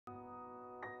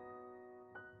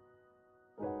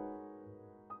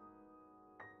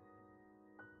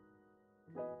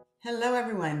Hello,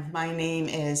 everyone. My name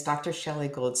is Dr.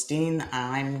 Shellie Goldstein.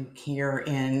 I'm here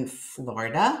in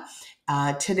Florida.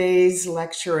 Today's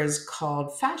lecture is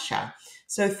called Fascia.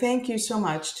 So thank you so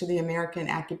much to the American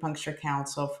Acupuncture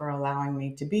Council for allowing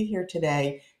me to be here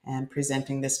today and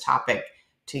presenting this topic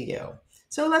to you.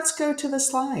 So let's go to the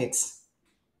slides.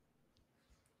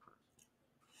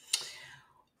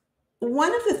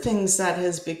 One of the things that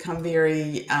has become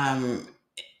very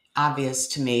obvious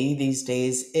to me these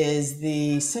days is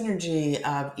the synergy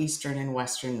of Eastern and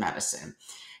Western medicine.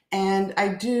 And I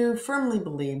do firmly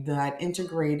believe that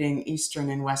integrating Eastern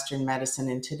and Western medicine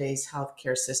in today's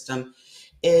healthcare system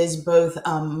is both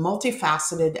a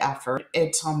multifaceted effort.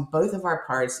 It's on both of our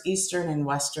parts, Eastern and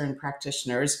Western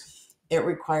practitioners. It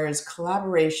requires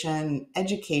collaboration,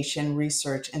 education,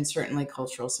 research, and certainly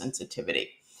cultural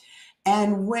sensitivity.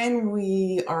 And when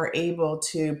we are able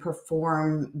to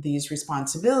perform these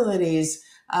responsibilities,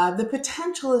 the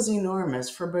potential is enormous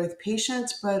for both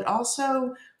patients, but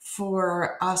also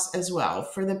for us as well.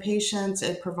 For the patients,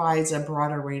 it provides a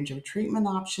broader range of treatment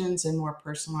options and more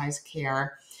personalized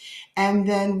care. And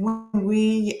then when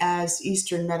we, as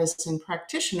Eastern medicine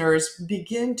practitioners,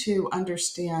 begin to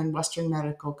understand Western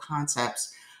medical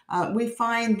concepts, we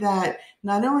find that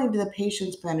not only do the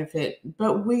patients benefit,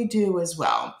 but we do as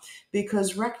well,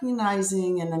 because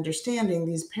recognizing and understanding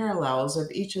these parallels of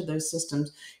each of those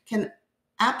systems can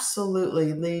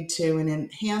absolutely lead to an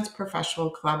enhanced professional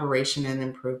collaboration and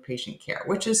improved patient care,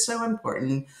 which is so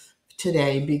important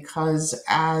today because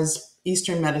as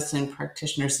Eastern medicine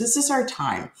practitioners, this is our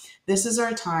time. This is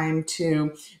our time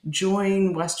to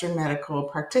join Western medical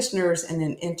practitioners in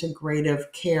an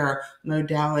integrative care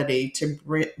modality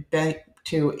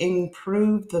to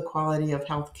improve the quality of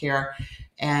healthcare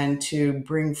and to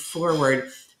bring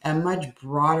forward a much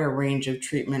broader range of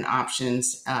treatment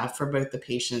options for both the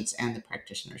patients and the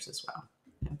practitioners as well.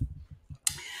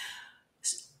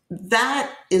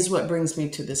 That is what brings me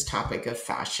to this topic of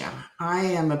fascia. I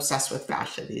am obsessed with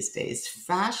fascia these days.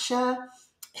 Fascia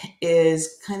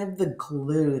is kind of the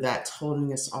glue that's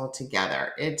holding us all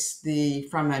together. It's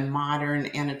from a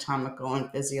modern anatomical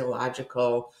and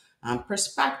physiological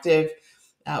perspective,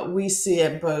 we see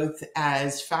it both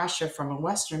as fascia from a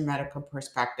Western medical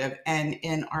perspective and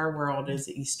in our world as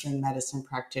Eastern medicine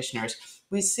practitioners.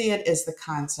 We see it as the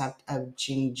concept of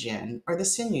Jing-Jin or the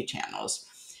sinew channels.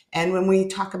 And when we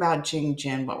talk about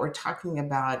Jing-Jin, what we're talking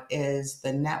about is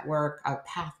the network of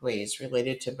pathways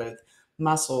related to both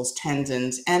muscles,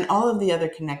 tendons, and all of the other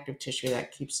connective tissue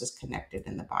that keeps us connected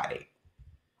in the body.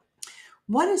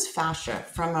 What is fascia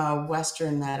from a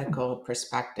Western medical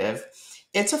perspective?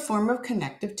 It's a form of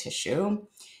connective tissue.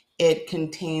 It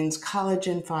contains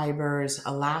collagen fibers,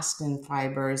 elastin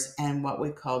fibers, and what we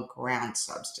call ground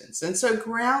substance. And so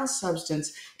ground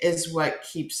substance is what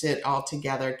keeps it all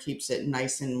together, keeps it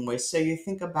nice and moist. So you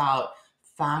think about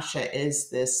fascia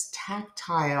is this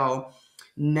tactile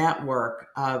network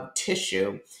of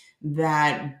tissue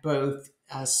that both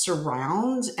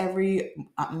surrounds every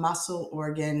muscle,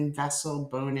 organ, vessel,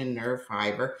 bone, and nerve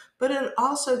fiber, but it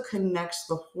also connects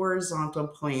the horizontal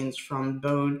planes from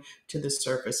bone to the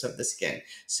surface of the skin.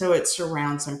 So it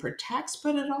surrounds and protects,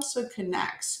 but it also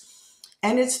connects.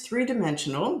 And it's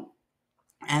three-dimensional.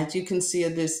 As you can see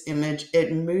in this image,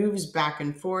 it moves back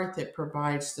and forth. It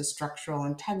provides the structural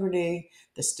integrity,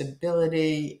 the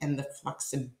stability, and the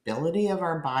flexibility of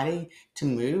our body to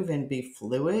move and be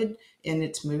fluid in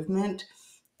its movement.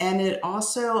 And it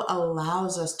also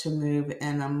allows us to move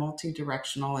in a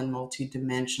multi-directional and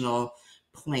multi-dimensional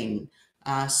plane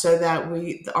so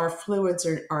that our fluids,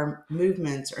 our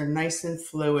movements are nice and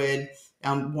fluid.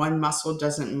 One muscle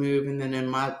doesn't move and then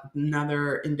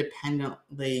another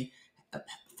independently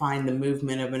find the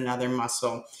movement of another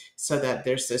muscle, so that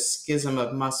there's this schism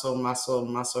of muscle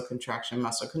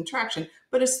contraction,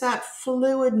 but it's that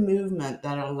fluid movement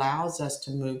that allows us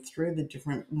to move through the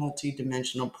different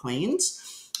multidimensional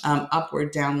planes,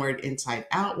 upward, downward, inside,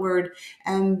 outward,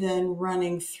 and then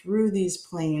running through these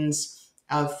planes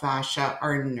of fascia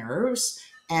are nerves.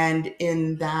 And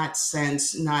in that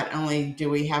sense, not only do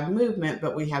we have movement,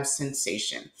 but we have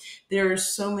sensation. There are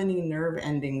so many nerve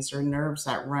endings or nerves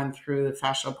that run through the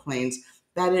fascial planes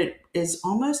that it is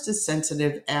almost as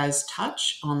sensitive as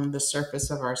touch on the surface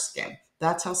of our skin.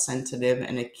 That's how sensitive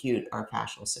and acute our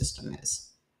fascial system is.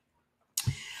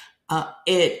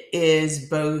 It is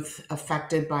both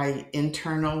affected by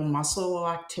internal muscle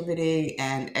activity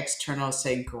and external,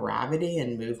 say, gravity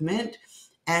and movement.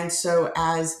 And so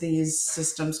as these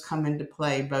systems come into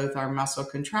play, both our muscle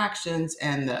contractions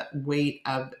and the weight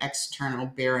of external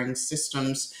bearing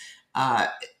systems,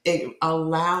 it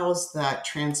allows that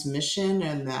transmission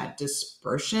and that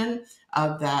dispersion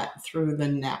of that through the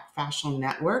fascial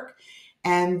network.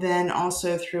 And then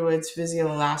also through its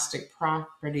viscoelastic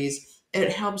properties,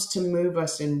 it helps to move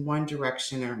us in one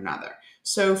direction or another.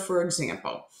 So for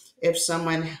example, if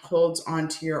someone holds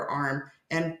onto your arm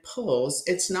and pulls,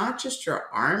 it's not just your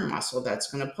arm muscle that's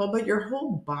going to pull, but your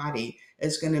whole body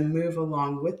is going to move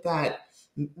along with that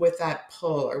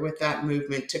pull or with that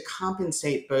movement to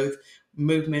compensate both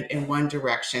movement in one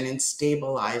direction and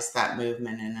stabilize that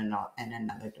movement in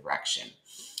another direction.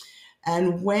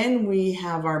 And when we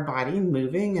have our body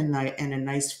moving in a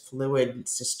nice fluid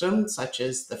system, such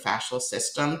as the fascial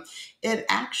system, it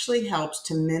actually helps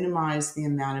to minimize the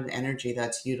amount of energy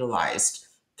that's utilized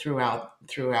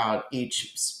throughout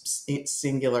each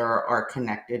singular or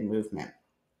connected movement.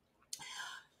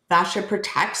 Fascia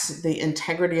protects the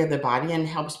integrity of the body and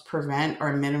helps prevent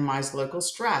or minimize local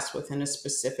stress within a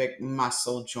specific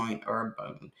muscle, joint, or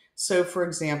bone. So, for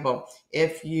example,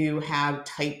 if you have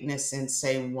tightness in,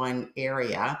 say, one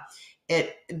area,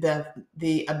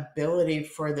 the ability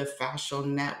for the fascial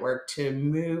network to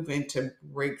move and to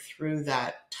break through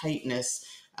that tightness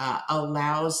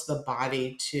allows the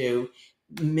body to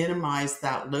minimize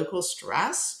that local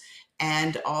stress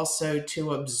and also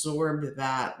to absorb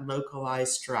that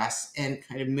localized stress and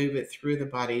kind of move it through the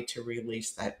body to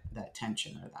release that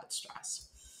tension or that stress.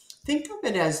 Think of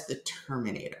it as the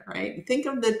Terminator, right? Think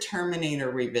of the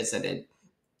Terminator revisited.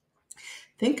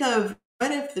 Think of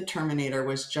what if the Terminator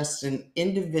was just an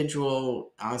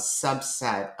individual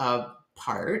subset of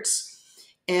parts,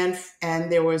 and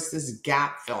there was this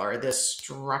gap filler, this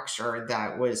structure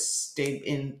that was stayed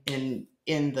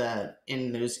in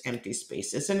those empty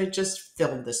spaces, and it just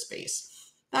filled the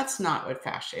space. That's not what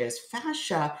fascia is.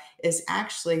 Fascia is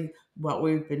actually what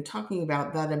we've been talking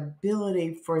about, that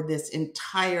ability for this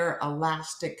entire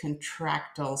elastic,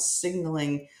 contractile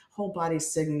signaling, whole body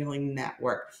signaling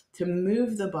network to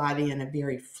move the body in a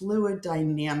very fluid,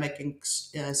 dynamic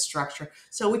structure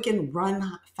so we can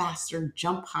run faster,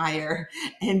 jump higher,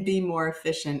 and be more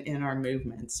efficient in our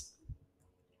movements.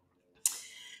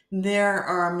 There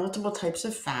are multiple types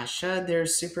of fascia.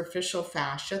 There's superficial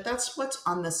fascia. That's what's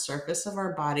on the surface of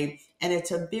our body, and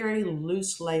it's a very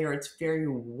loose layer. It's very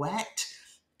wet,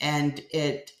 and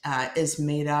it is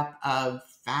made up of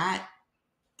fat,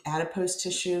 adipose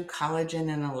tissue,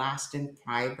 collagen, and elastin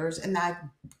fibers, and that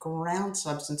ground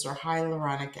substance or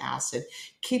hyaluronic acid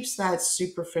keeps that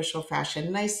superficial fascia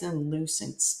nice and loose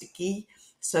and sticky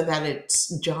so that its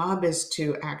job is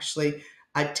to actually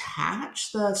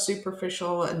attach the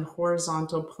superficial and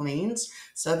horizontal planes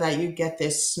so that you get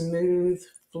this smooth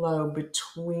flow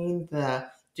between the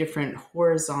different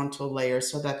horizontal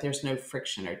layers so that there's no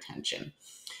friction or tension.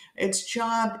 Its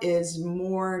job is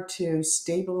more to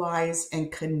stabilize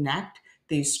and connect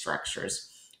these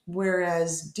structures,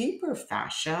 whereas deeper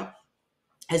fascia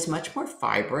is much more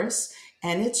fibrous,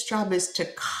 and its job is to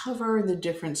cover the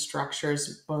different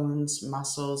structures, bones,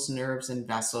 muscles, nerves, and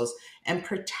vessels, and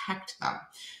protect them.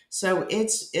 So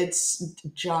its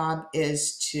job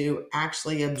is to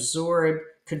actually absorb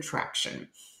contraction.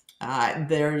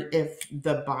 If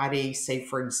the body, say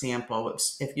for example,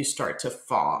 if you start to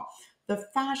fall, the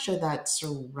fascia that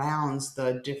surrounds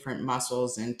the different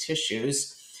muscles and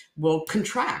tissues will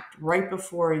contract right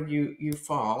before you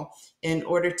fall in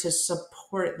order to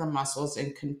support the muscles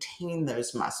and contain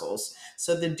those muscles.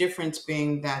 So the difference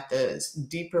being that the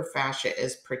deeper fascia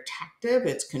is protective,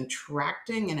 it's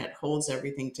contracting, and it holds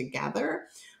everything together,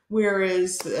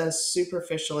 whereas the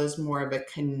superficial is more of a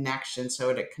connection, so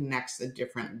it connects the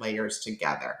different layers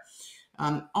together.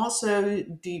 Also,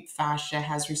 deep fascia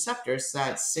has receptors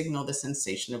that signal the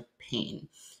sensation of pain,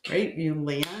 right? You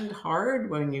land hard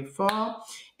when you fall,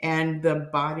 and the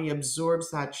body absorbs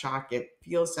that shock. It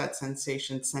feels that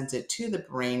sensation, sends it to the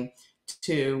brain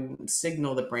to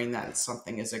signal the brain that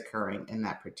something is occurring in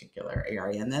that particular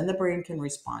area, and then the brain can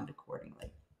respond accordingly.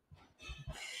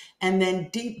 And then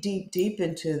deep, deep, deep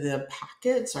into the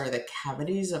pockets or the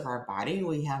cavities of our body,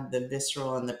 we have the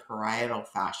visceral and the parietal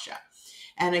fascia.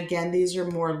 And again, these are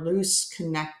more loose,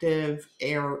 connective,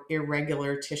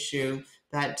 irregular tissue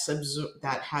that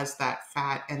has that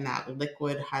fat and that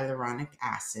liquid hyaluronic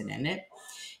acid in it.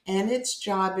 And its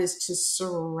job is to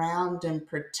surround and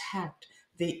protect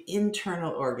the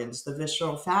internal organs. The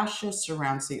visceral fascia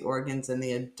surrounds the organs in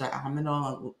the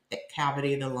abdominal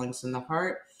cavity, the lungs, and the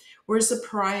heart, whereas the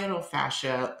parietal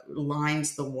fascia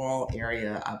lines the wall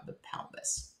area of the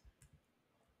pelvis.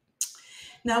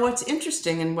 Now, what's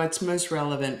interesting and what's most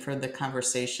relevant for the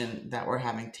conversation that we're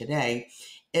having today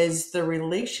is the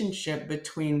relationship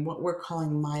between what we're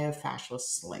calling myofascial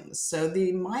slings. So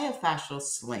the myofascial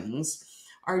slings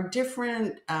are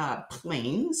different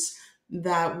planes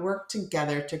that work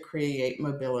together to create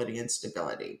mobility and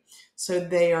stability. So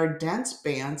they are dense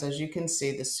bands, as you can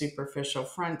see, the superficial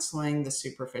front sling, the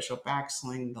superficial back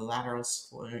sling, the lateral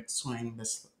swing, the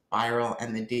spiral,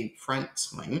 and the deep front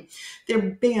swing.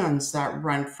 They're bands that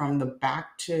run from the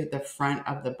back to the front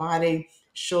of the body,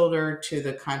 shoulder to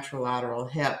the contralateral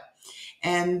hip.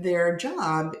 And their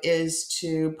job is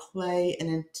to play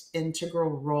an integral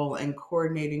role in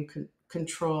coordination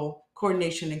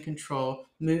and control,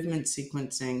 movement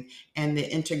sequencing, and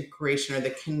the integration or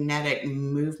the kinetic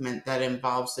movement that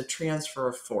involves the transfer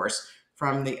of force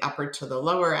from the upper to the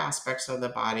lower aspects of the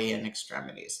body and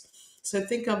extremities. So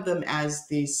think of them as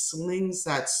these slings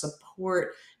that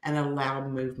support and allow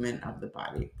movement of the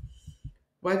body.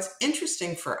 What's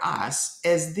interesting for us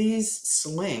is these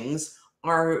slings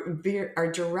are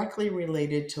directly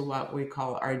related to what we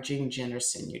call our Jing-Jin or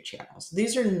sinew channels.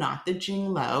 These are not the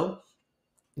Jing-Lo.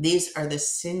 These are the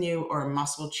sinew or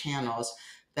muscle channels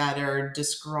that are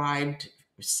described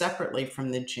separately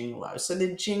from the Jing-Lo. So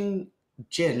the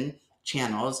Jing-Jin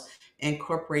channels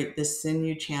incorporate the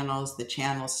sinew channels, the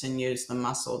channel sinews, the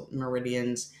muscle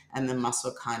meridians, and the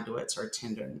muscle conduits or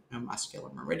tendon and muscular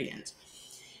meridians.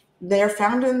 They're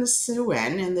found in the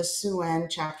Suen,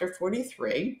 chapter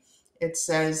 43. It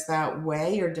says that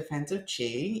Wei or defensive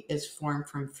qi is formed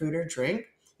from food or drink.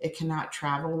 It cannot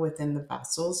travel within the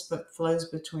vessels, but flows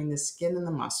between the skin and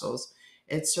the muscles.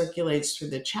 It circulates through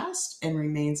the chest and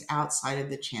remains outside of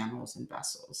the channels and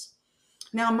vessels.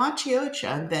 Now,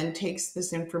 Machiocha then takes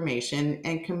this information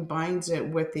and combines it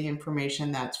with the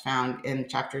information that's found in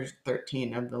chapter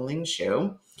 13 of the Ling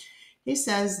Shu. He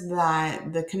says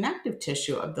that the connective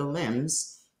tissue of the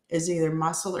limbs is either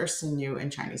muscle or sinew in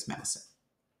Chinese medicine.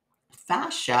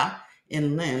 Fascia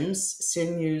in limbs,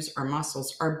 sinews, or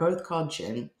muscles are both called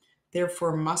jin.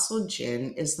 Therefore, muscle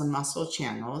jin is the muscle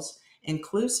channels,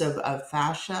 inclusive of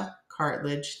fascia,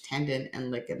 cartilage, tendon,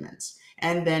 and ligaments.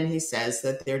 And then he says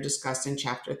that they're discussed in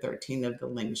chapter 13 of the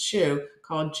Ling Shu,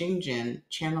 called Jing-Jin,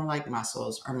 channel-like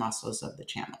muscles or muscles of the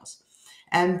channels.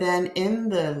 And then in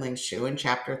the Ling Shu, in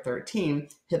chapter 13,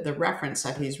 the reference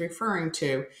that he's referring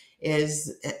to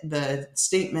is the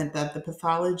statement that the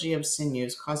pathology of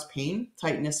sinews cause pain,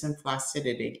 tightness, and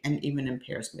flaccidity, and even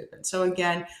impairs movement. So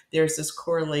again, there's this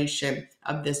correlation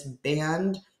of this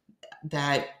band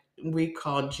that we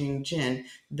call Jing-Jin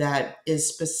that is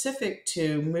specific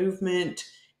to movement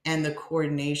and the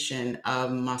coordination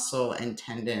of muscle and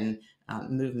tendon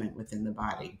movement within the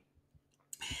body.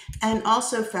 And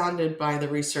also founded by the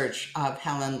research of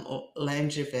Helen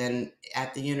Langevin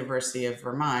at the University of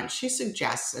Vermont, she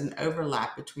suggests an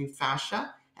overlap between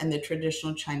fascia and the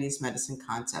traditional Chinese medicine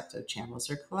concept of channels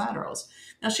or collaterals.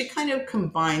 Now, she kind of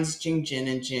combines Jing-Jin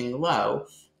and Jing-Lo,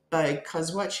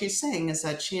 because what she's saying is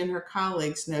that she and her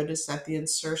colleagues noticed that the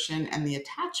insertion and the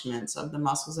attachments of the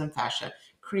muscles and fascia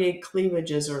create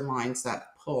cleavages or lines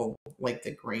that pull like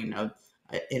the grain of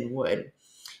in wood.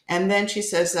 And then she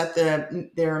says that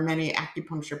there are many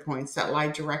acupuncture points that lie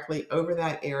directly over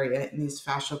that area in these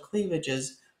fascial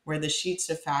cleavages where the sheets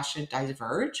of fascia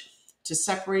diverge to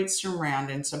separate, surround,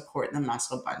 and support the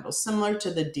muscle bundle, similar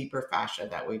to the deeper fascia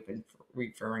that we've been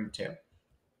referring to.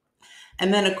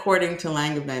 And then according to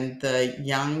Langevin, the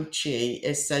yang qi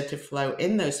is said to flow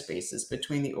in those spaces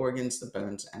between the organs, the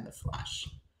bones, and the flesh.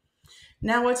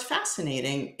 Now, what's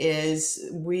fascinating is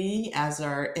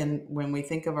when we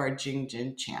think of our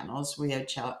Jing-Jin channels, we have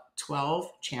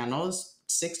 12 channels,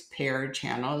 6 paired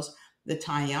channels, the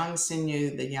Tai-Yang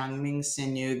sinew, the Yang-Ming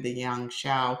sinew, the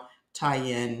Yang-Shao,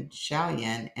 Tai-Yin,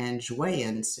 Xiao-Yin, and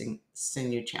Zhui-Yin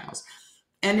sinew channels.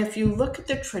 And if you look at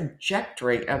the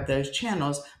trajectory of those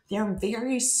channels, they're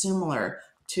very similar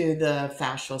to the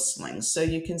fascial slings. So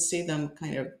you can see them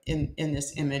kind of in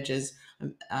this image as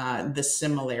the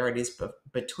similarities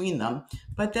between them.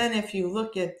 But then if you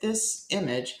look at this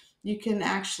image, you can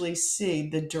actually see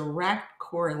the direct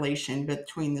correlation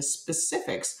between the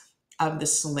specifics of the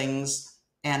slings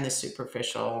and the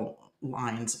superficial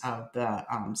lines of the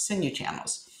sinew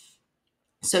channels.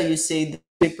 So you see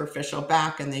the superficial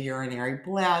back and the urinary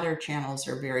bladder channels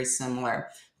are very similar.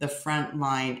 The front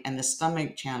line and the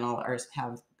stomach channel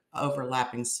have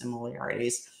overlapping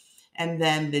similarities. And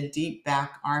then the deep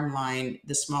back arm line,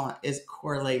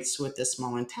 correlates with the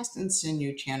small intestine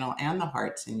sinew channel and the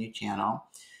heart sinew channel.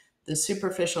 The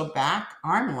superficial back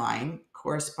arm line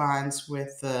corresponds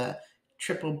with the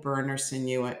triple burner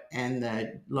sinew and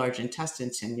the large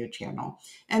intestine sinew channel.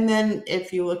 And then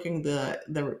if you look at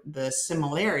the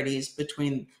similarities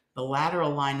between the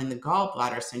lateral line and the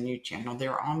gallbladder sinew channel,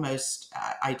 they're almost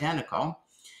identical.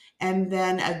 And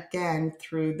then again,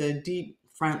 through the deep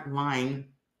front line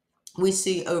we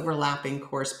see overlapping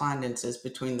correspondences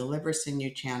between the liver sinew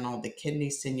channel, the kidney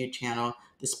sinew channel,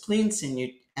 the spleen sinew,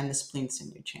 and the spleen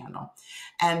sinew channel.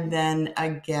 And then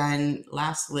again,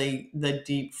 lastly, the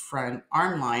deep front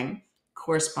arm line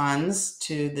corresponds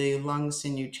to the lung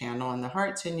sinew channel and the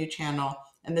heart sinew channel,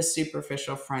 and the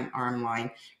superficial front arm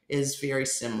line is very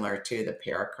similar to the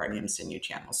pericardium sinew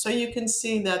channel. So you can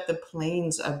see that the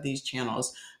planes of these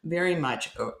channels very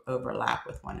much overlap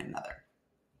with one another.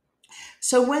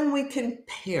 So when we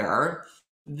compare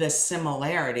the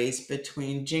similarities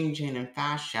between Jing-Jin and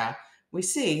fascia, we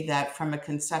see that from a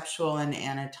conceptual and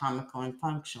anatomical and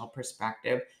functional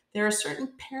perspective, there are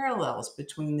certain parallels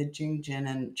between the Jing-Jin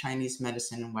and Chinese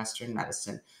medicine and Western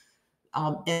medicine.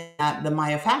 In that the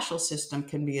myofascial system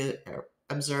can be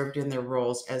observed in their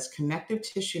roles as connective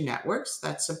tissue networks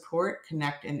that support,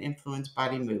 connect, and influence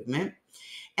body movement.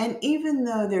 And even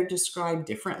though they're described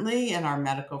differently in our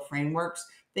medical frameworks,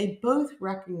 they both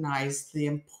recognize the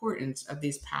importance of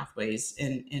these pathways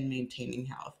in maintaining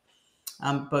health,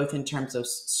 both in terms of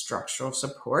structural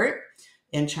support.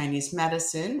 In Chinese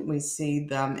medicine, we see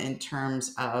them in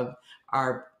terms of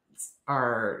our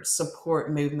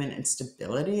support, movement, and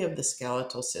stability of the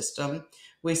skeletal system.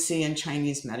 We see in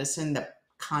Chinese medicine the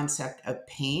concept of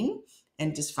pain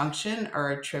and dysfunction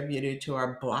are attributed to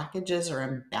our blockages or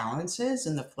imbalances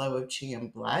in the flow of qi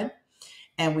and blood.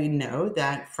 And we know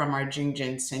that from our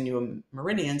Jing-Jin sinew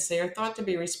meridians, they are thought to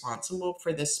be responsible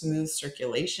for the smooth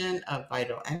circulation of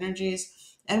vital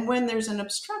energies. And when there's an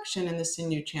obstruction in the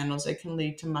sinew channels, it can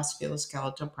lead to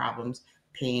musculoskeletal problems,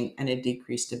 pain, and a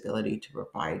decreased ability to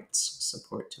provide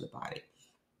support to the body.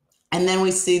 And then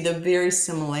we see the very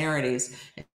similarities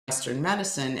in Western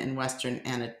medicine and Western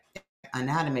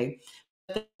anatomy,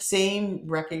 the same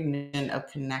recognition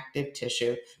of connective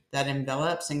tissue that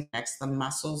envelops and connects the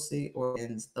muscles, the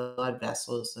organs, the blood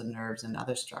vessels, the nerves, and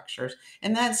other structures.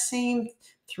 And that same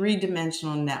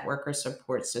three-dimensional network or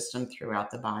support system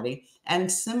throughout the body. And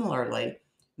similarly,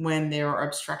 when there are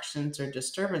obstructions or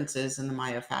disturbances in the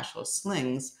myofascial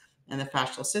slings and the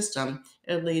fascial system,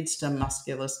 it leads to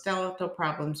musculoskeletal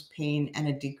problems, pain, and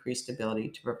a decreased ability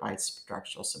to provide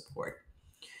structural support.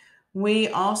 We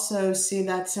also see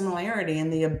that similarity in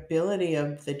the ability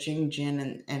of the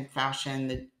Jing-Jin and fascia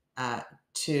and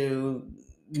to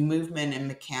movement and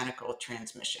mechanical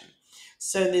transmission.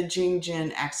 So the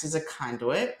Jing-Jin acts as a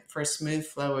conduit for a smooth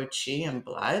flow of qi and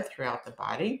blood throughout the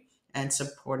body and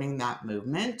supporting that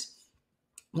movement.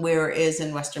 Whereas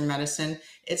in Western medicine,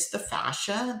 it's the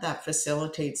fascia that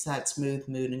facilitates that smooth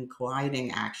mood and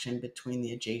gliding action between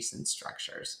the adjacent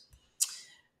structures.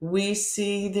 We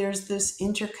see there's this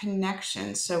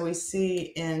interconnection. So we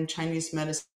see in Chinese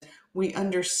medicine, we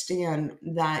understand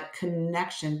that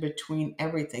connection between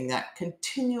everything, that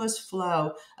continuous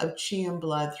flow of qi and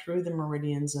blood through the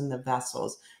meridians and the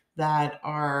vessels that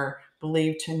are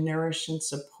believed to nourish and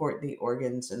support the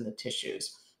organs and the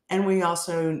tissues. And we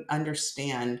also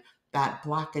understand that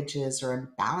blockages or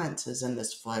imbalances in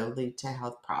this flow lead to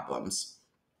health problems.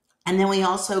 And then we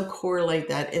also correlate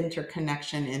that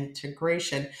interconnection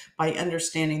integration by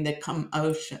understanding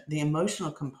the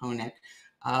emotional component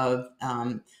of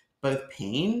both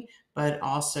pain, but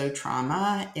also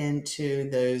trauma into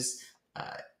those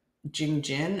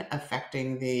Jing-Jin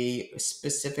affecting the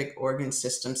specific organ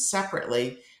system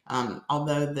separately.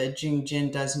 Although the Jing-Jin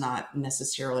does not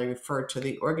necessarily refer to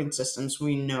the organ systems,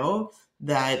 we know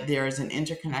that there is an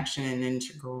interconnection and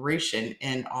integration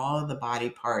in all of the body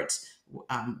parts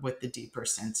with the deeper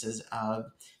senses of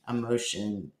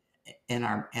emotion in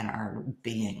our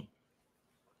being.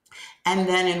 And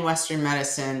then in Western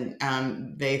medicine,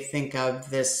 they think of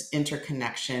this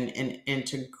interconnection and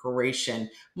integration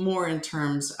more in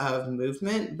terms of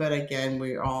movement, but again,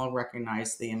 we all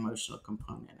recognize the emotional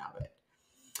component of it.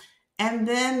 And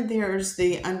then there's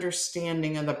the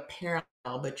understanding of the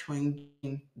parallel between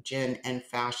Jin and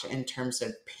fascia in terms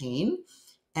of pain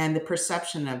and the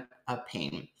perception of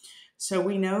pain. So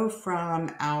we know from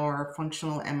our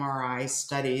functional MRI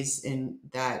studies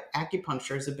that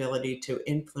acupuncture's ability to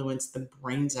influence the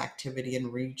brain's activity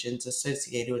in regions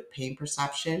associated with pain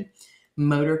perception,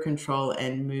 motor control,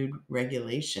 and mood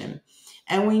regulation.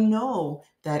 And we know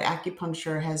that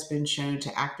acupuncture has been shown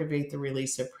to activate the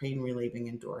release of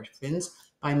pain-relieving endorphins.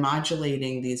 By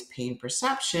modulating these pain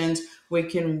perceptions,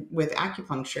 with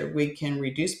acupuncture, we can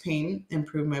reduce pain,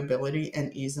 improve mobility,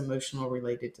 and ease emotional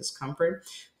related discomfort.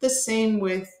 The same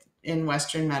in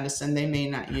Western medicine, they may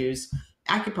not use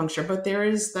acupuncture, but there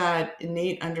is that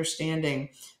innate understanding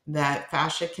that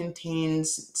fascia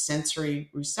contains sensory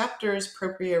receptors,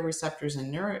 proprioceptors,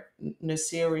 and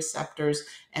nociceptors,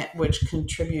 which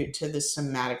contribute to the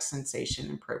somatic sensation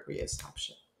and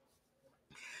proprioception.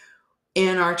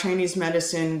 In our Chinese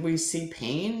medicine, we see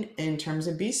pain in terms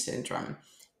of B syndrome.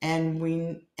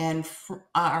 From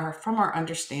our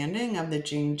understanding of the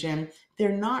Jing Jin,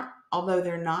 although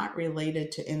they're not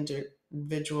related to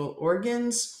individual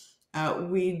organs,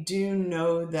 we do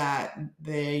know that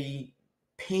the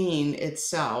pain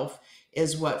itself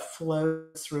is what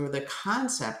flows through the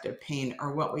concept of pain,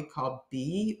 or what we call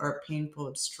B, or painful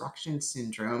obstruction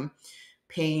syndrome.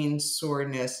 Pain,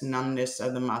 soreness, numbness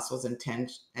of the muscles and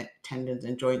tendons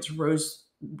and joints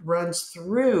runs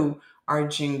through our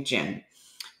Jing Jin.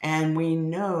 And we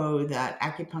know that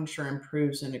acupuncture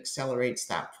improves and accelerates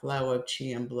that flow of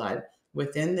qi and blood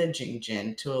within the Jing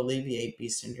Jin to alleviate B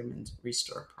syndrome and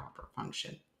restore proper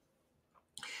function.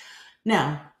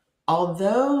 Now,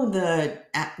 although the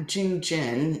Jing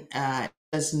Jin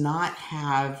does not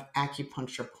have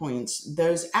acupuncture points,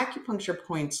 those acupuncture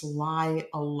points lie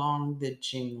along the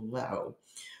Jing Lo.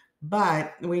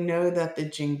 But we know that the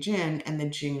Jing Jin and the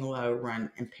Jing Lo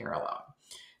run in parallel.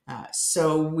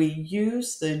 So we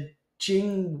use the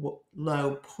Jing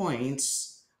Lo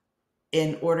points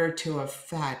in order to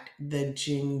affect the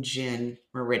Jing Jin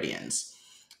meridians.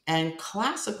 And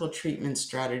classical treatment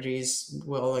strategies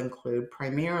will include,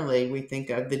 primarily, we think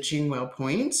of the Jingwell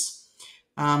points.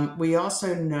 We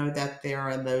also know that there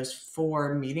are those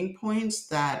 4 meeting points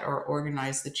that are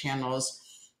organized the channels,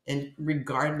 and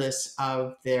regardless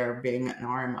of there being an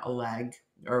arm, a leg,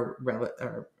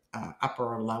 or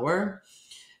upper or lower.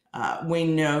 We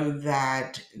know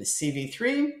that the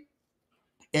CV3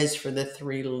 is for the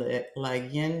 3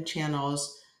 leg yin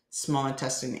channels, small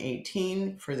intestine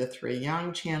 18 for the 3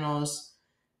 yang channels,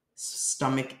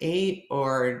 stomach 8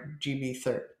 or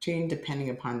GB13, depending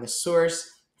upon the source,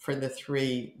 for the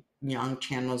 3 yang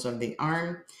channels of the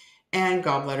arm, and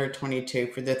gallbladder 22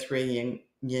 for the 3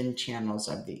 yin channels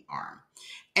of the arm.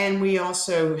 And we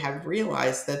also have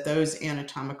realized that those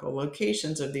anatomical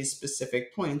locations of these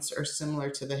specific points are similar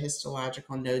to the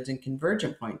histological nodes and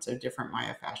convergent points of different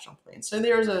myofascial planes. So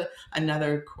there's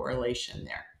another correlation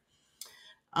there.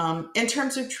 In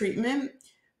terms of treatment,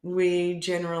 we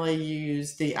generally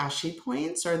use the ashi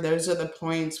points, or those are the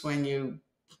points when you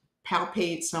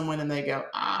palpate someone and they go,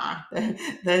 ah,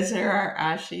 those are our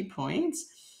ashi points.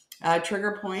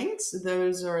 Trigger points,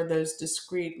 those are those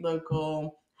discrete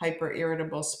local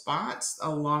hyperirritable spots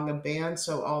along a band.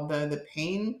 So although the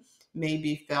pain may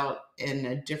be felt in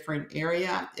a different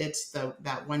area, it's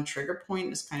that one trigger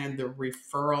point is kind of the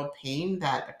referral pain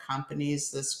that accompanies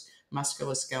this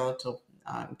musculoskeletal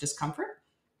discomfort.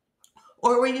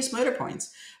 Or we use motor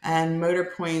points. And motor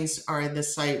points are the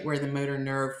site where the motor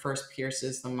nerve first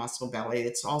pierces the muscle belly.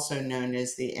 It's also known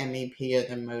as the MEP, or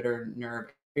the motor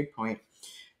nerve entry point.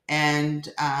 And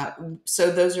so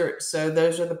those are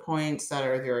the points that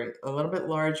are a little bit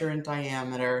larger in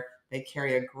diameter. They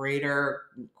carry a greater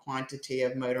quantity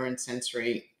of motor and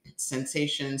sensory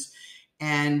sensations.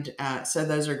 And so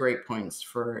those are great points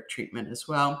for treatment as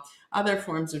well. Other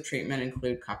forms of treatment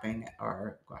include cupping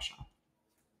or gua sha.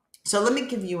 So let me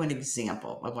give you an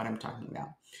example of what I'm talking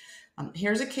about.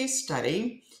 Here's a case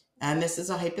study, and this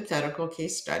is a hypothetical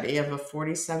case study of a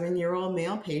 47-year-old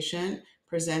male patient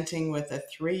presenting with a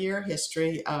 3-year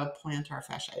history of plantar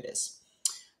fasciitis.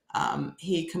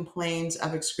 He complains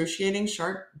of excruciating,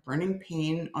 sharp, burning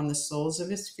pain on the soles of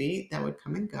his feet that would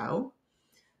come and go.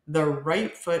 The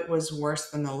right foot was worse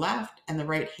than the left, and the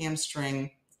right hamstring,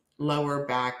 lower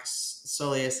back,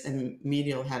 soleus, and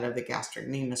medial head of the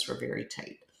gastrocnemius were very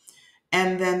tight.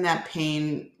 And then that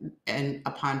pain, and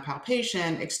upon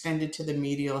palpation, extended to the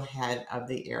medial head of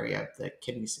the area of the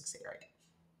kidney 6 area.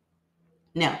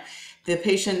 Now, the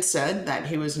patient said that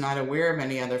he was not aware of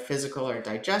any other physical or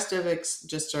digestive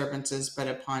disturbances, but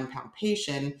upon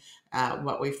palpation,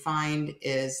 what we find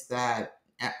is that,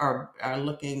 or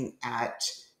looking at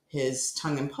his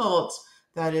tongue and pulse,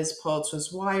 that his pulse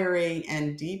was wiry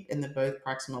and deep in the both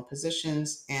proximal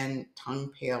positions, and tongue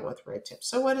pale with red tips.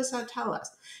 So what does that tell us?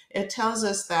 It tells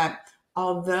us that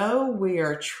although we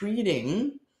are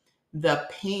treating the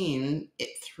pain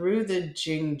through the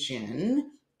Jing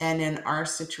Jin, and in our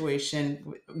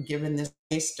situation, given this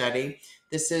case study,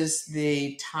 this is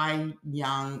the Tai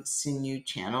Yang sinew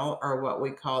channel, or what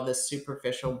we call the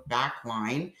superficial back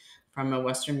line from a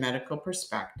Western medical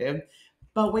perspective.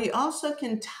 But we also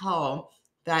can tell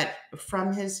that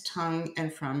from his tongue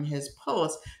and from his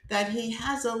pulse that he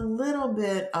has a little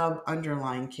bit of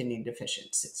underlying kidney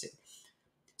deficiency.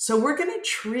 So we're going to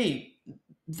treat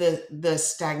the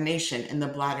stagnation in the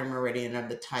bladder meridian of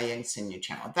the Tai Yang sinew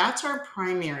channel. That's our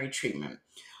primary treatment.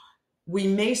 We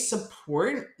may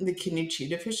support the kidney qi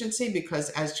deficiency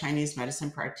because, as Chinese medicine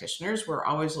practitioners, we're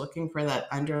always looking for that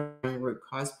underlying root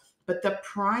cause. But the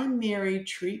primary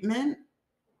treatment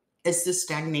is the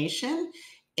stagnation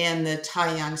in the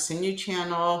Taiyang sinew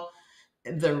channel.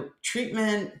 The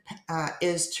treatment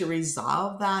is to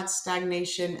resolve that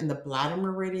stagnation in the bladder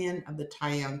meridian of the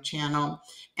Taiyang channel,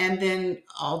 and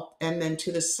then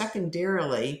to the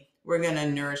secondarily, we're going to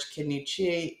nourish kidney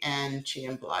qi and qi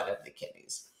and blood of the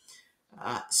kidneys.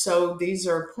 So these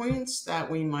are points that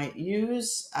we might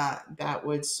use that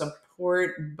would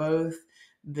support both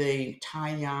the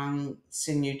Taiyang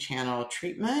sinew channel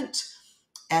treatment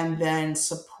and then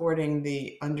supporting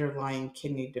the underlying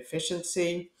kidney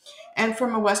deficiency. And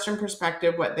from a Western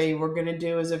perspective, what they were going to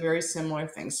do is a very similar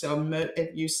thing. So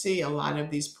if you see a lot of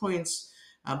these points,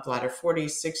 bladder 40,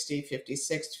 60,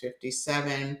 56,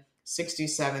 57,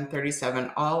 67,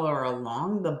 37, all are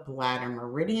along the bladder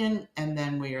meridian. And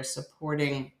then we are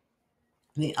supporting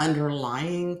the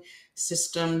underlying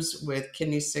systems with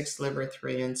kidney 6, liver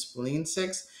 3, and spleen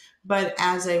 6. But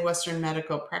as a Western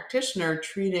medical practitioner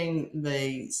treating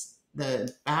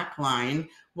the back line,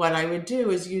 what I would do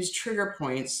is use trigger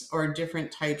points or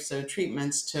different types of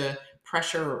treatments to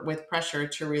pressure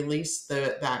to release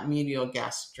that medial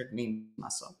gastric knee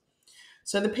muscle.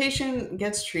 So the patient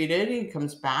gets treated, he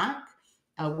comes back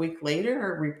a week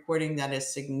later reporting that a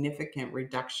significant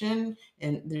reduction,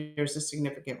 and there's a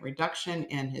significant reduction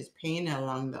in his pain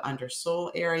along the undersole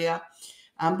area.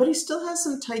 But he still has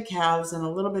some tight calves and a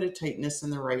little bit of tightness in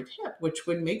the right hip, which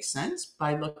would make sense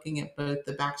by looking at both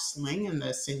the back sling and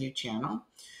the sinew channel.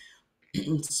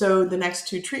 So the next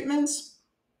two treatments,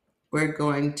 we're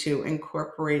going to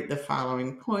incorporate the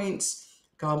following points: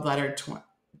 gallbladder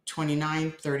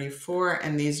 29, 34,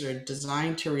 and these are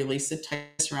designed to release the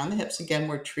tightness around the hips. Again,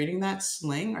 we're treating that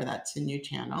sling or that sinew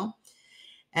channel.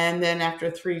 And then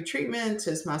after 3 treatments,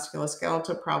 his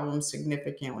musculoskeletal problems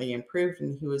significantly improved,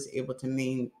 and he was able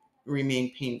to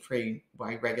remain pain-free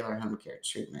by regular home care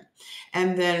treatment.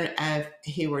 And then if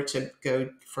he were to go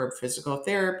for physical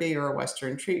therapy or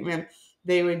Western treatment,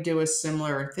 they would do a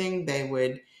similar thing. They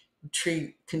would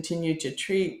continue to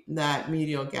treat that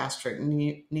medial gastric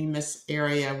nemus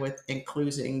area with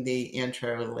including the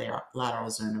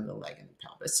anterolateral zone of the leg and the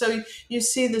pelvis. So you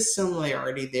see the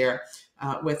similarity there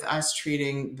with us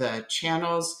treating the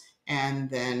channels, and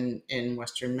then in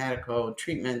Western medical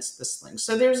treatments, the sling.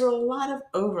 So there's a lot of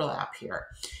overlap here.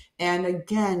 And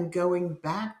again, going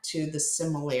back to the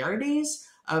similarities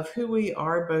of who we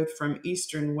are both from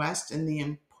East and West, and the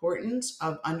importance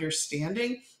of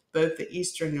understanding both the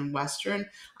Eastern and Western,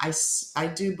 I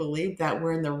do believe that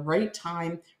we're in the right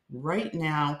time right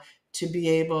now to be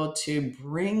able to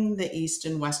bring the East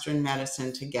and Western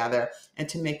medicine together and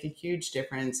to make a huge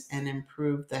difference and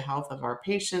improve the health of our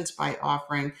patients by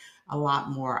offering a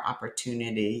lot more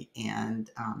opportunity and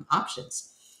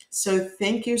options. So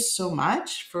thank you so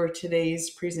much for today's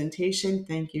presentation.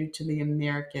 Thank you to the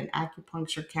American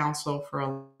Acupuncture Council for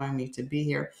allowing me to be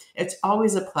here. It's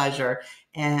always a pleasure,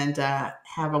 and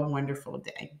have a wonderful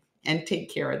day. And take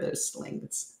care of those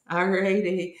slings. All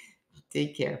righty.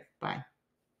 Take care. Bye.